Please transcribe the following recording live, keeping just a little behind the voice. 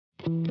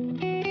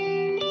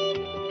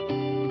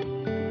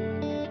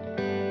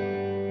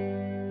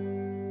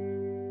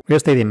Real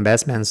estate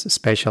investments,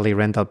 especially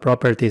rental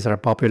properties, are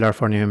popular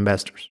for new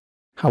investors.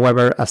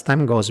 However, as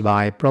time goes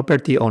by,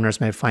 property owners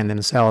may find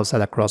themselves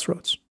at a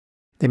crossroads.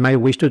 They might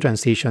wish to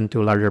transition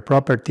to larger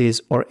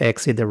properties or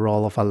exit the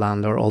role of a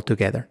landlord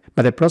altogether.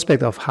 But the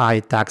prospect of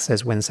high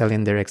taxes when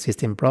selling their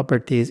existing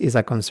properties is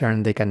a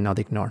concern they cannot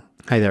ignore.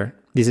 Hi there,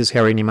 this is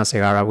Harry Nima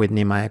Segara with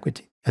Nima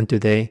Equity, and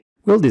today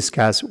we'll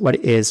discuss what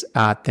is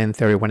a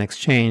 1031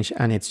 exchange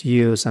and its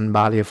use and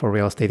value for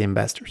real estate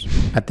investors.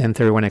 A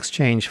 1031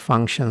 exchange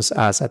functions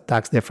as a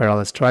tax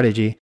deferral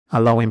strategy,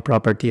 allowing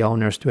property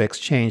owners to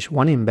exchange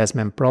one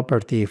investment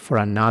property for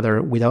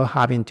another without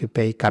having to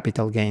pay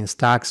capital gains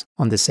tax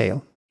on the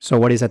sale. So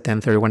what is a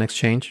 1031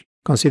 exchange?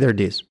 Consider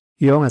this.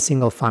 You own a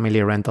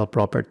single-family rental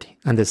property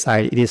and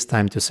decide it is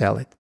time to sell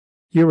it.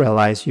 You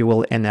realize you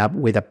will end up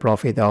with a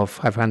profit of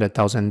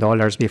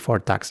 $500,000 before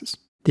taxes.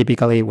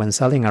 Typically, when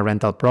selling a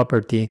rental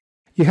property,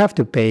 you have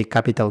to pay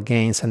capital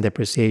gains and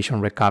depreciation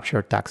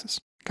recapture taxes.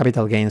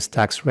 Capital gains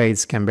tax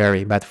rates can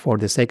vary, but for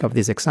the sake of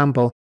this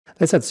example,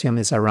 let's assume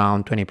it's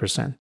around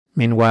 20%.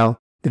 Meanwhile,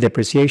 the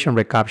depreciation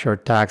recapture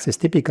tax is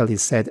typically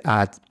set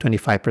at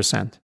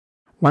 25%.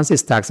 Once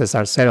these taxes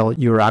are settled,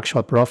 your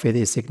actual profit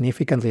is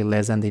significantly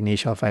less than the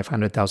initial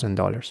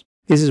 $500,000.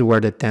 This is where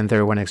the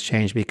 1031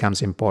 exchange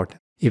becomes important.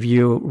 If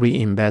you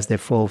reinvest the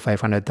full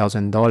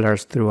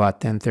 $500,000 through a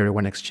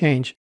 1031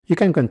 exchange, you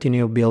can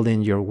continue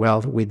building your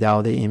wealth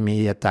without the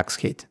immediate tax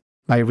hit.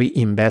 By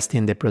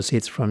reinvesting the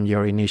proceeds from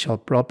your initial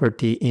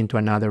property into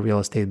another real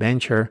estate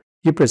venture,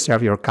 you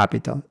preserve your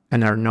capital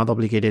and are not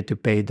obligated to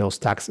pay those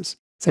taxes,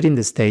 setting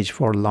the stage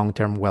for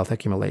long-term wealth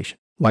accumulation.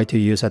 Why to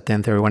use a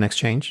 1031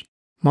 exchange?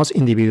 Most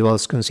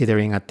individuals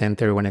considering a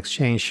 1031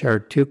 exchange share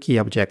two key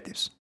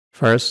objectives.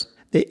 First,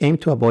 they aim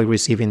to avoid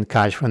receiving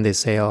cash from the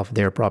sale of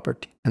their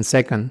property. And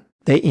second,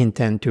 they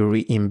intend to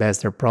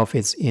reinvest their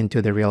profits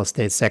into the real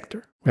estate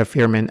sector,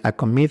 reaffirming a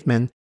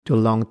commitment to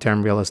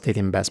long-term real estate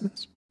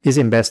investments. These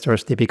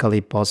investors typically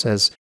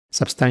possess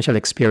substantial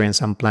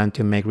experience and plan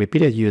to make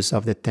repeated use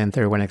of the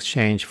 1031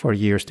 exchange for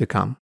years to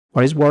come.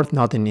 What is worth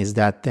noting is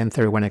that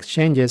 1031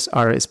 exchanges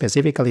are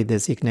specifically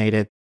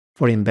designated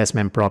for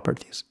investment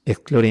properties,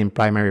 excluding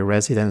primary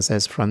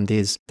residences from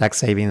this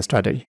tax-saving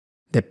strategy,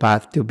 the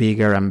path to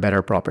bigger and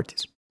better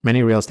properties.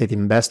 Many real estate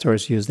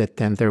investors use the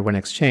 1031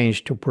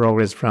 exchange to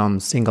progress from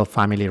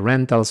single-family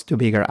rentals to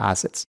bigger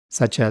assets,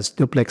 such as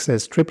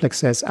duplexes,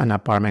 triplexes, and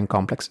apartment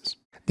complexes.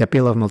 The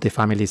appeal of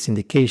multifamily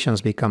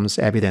syndications becomes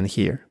evident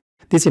here.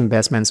 These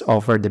investments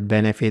offer the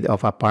benefit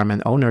of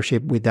apartment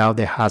ownership without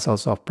the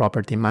hassles of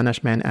property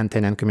management and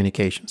tenant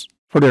communications.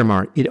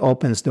 Furthermore, it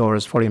opens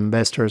doors for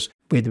investors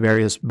with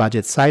various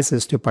budget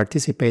sizes to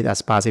participate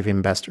as passive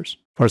investors.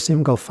 For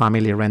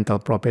single-family rental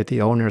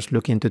property owners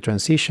looking to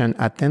transition,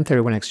 a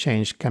 1031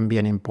 exchange can be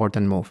an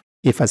important move.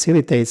 It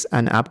facilitates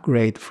an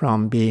upgrade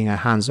from being a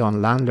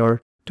hands-on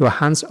landlord to a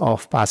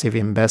hands-off passive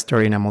investor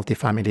in a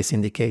multifamily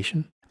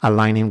syndication,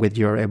 aligning with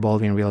your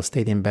evolving real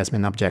estate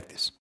investment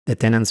objectives. The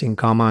tenants in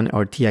common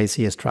or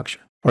TIC structure.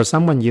 For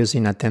someone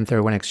using a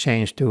 1031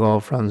 exchange to go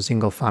from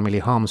single-family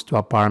homes to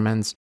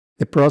apartments,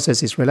 the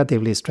process is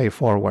relatively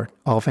straightforward,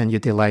 often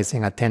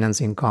utilizing a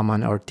tenants in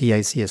common or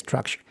TIC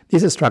structure.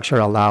 This structure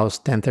allows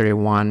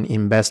 1031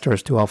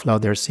 investors to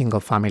offload their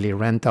single-family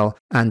rental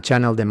and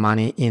channel the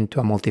money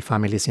into a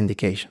multifamily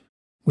syndication.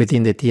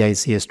 Within the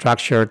TIC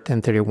structure,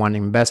 1031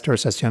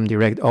 investors assume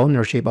direct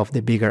ownership of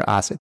the bigger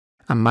asset,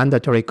 a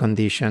mandatory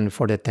condition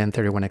for the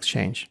 1031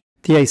 exchange.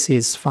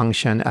 TICs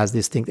function as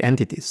distinct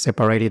entities,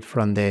 separated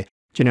from the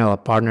general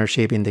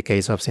partnership in the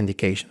case of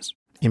syndications.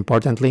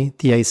 Importantly,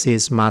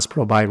 TICs must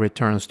provide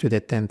returns to the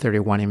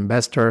 1031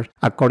 investor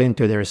according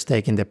to their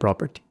stake in the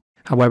property.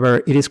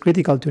 However, it is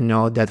critical to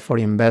note that for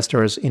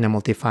investors in a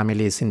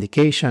multifamily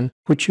syndication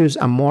who choose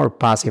a more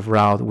passive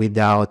route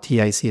without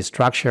TIC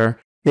structure,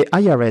 the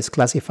IRS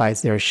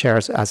classifies their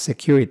shares as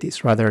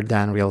securities rather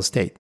than real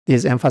estate.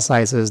 This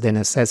emphasizes the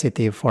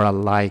necessity for a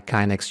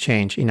like-kind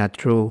exchange in a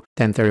true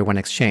 1031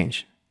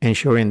 exchange,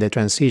 ensuring the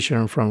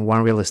transition from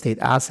one real estate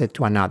asset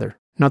to another,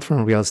 not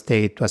from real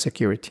estate to a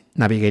security,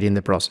 navigating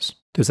the process.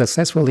 To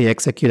successfully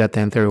execute a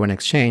 1031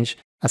 exchange,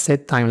 a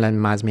set timeline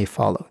must be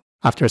followed.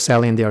 After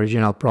selling the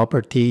original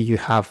property, you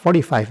have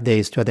 45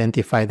 days to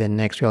identify the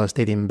next real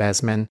estate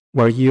investment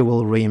where you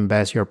will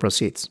reinvest your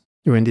proceeds.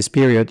 During this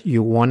period,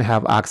 you won't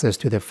have access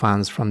to the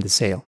funds from the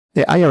sale.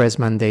 The IRS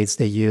mandates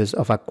the use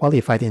of a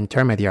qualified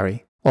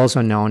intermediary,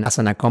 also known as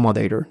an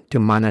accommodator, to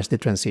manage the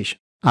transition.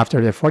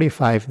 After the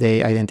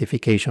 45-day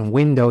identification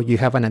window, you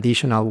have an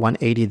additional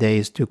 180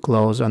 days to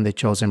close on the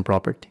chosen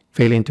property.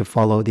 Failing to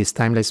follow these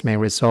timelines may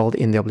result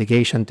in the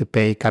obligation to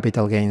pay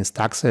capital gains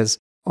taxes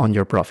on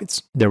your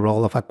profits, the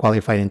role of a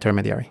qualified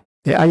intermediary.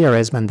 The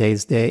IRS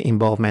mandates the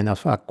involvement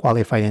of a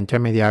qualified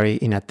intermediary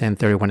in a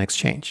 1031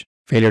 exchange.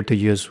 Failure to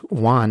use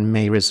one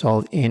may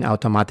result in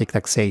automatic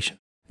taxation.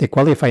 The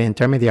qualified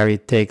intermediary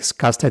takes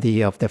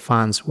custody of the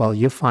funds while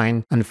you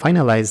find and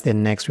finalize the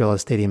next real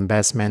estate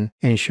investment,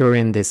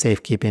 ensuring the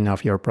safekeeping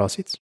of your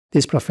proceeds.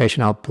 This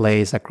professional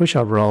plays a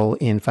crucial role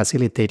in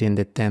facilitating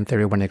the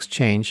 1031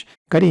 exchange,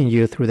 guiding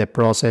you through the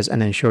process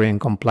and ensuring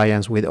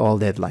compliance with all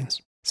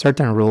deadlines.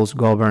 Certain rules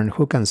govern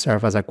who can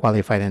serve as a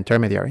qualified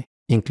intermediary,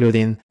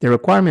 including the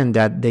requirement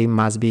that they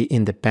must be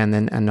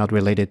independent and not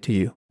related to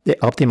you. The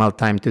optimal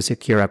time to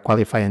secure a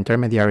qualified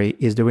intermediary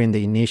is during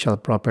the initial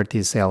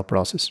property sale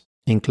process.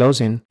 In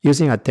closing,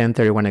 using a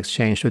 1031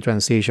 exchange to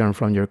transition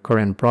from your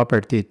current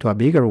property to a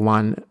bigger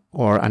one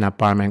or an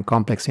apartment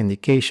complex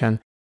syndication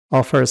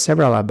offers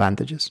several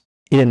advantages.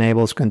 It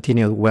enables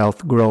continued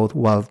wealth growth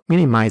while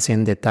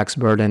minimizing the tax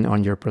burden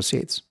on your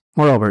proceeds.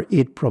 Moreover,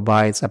 it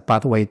provides a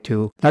pathway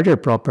to larger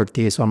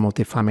properties or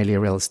multifamily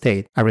real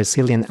estate, a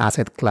resilient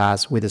asset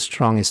class with a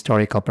strong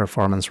historical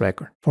performance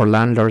record. For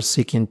landlords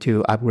seeking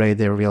to upgrade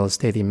their real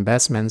estate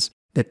investments,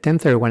 the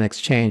 1031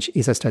 exchange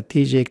is a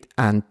strategic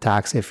and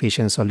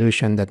tax-efficient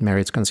solution that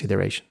merits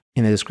consideration.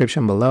 In the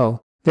description below,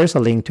 there's a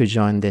link to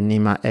join the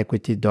NEMA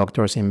Equity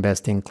Doctors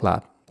Investing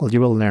Club, where you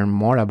will learn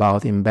more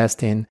about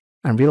investing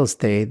and real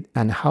estate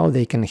and how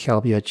they can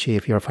help you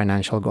achieve your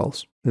financial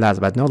goals.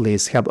 Last but not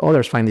least, help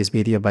others find this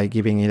video by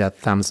giving it a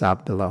thumbs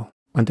up below.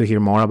 Want to hear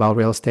more about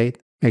real estate?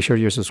 Make sure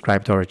you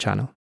subscribe to our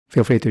channel.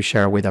 Feel free to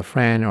share with a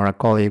friend or a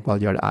colleague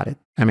while you're at it.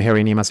 I'm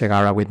Harry Nima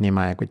Segara with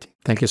NEMA Equity.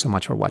 Thank you so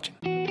much for watching.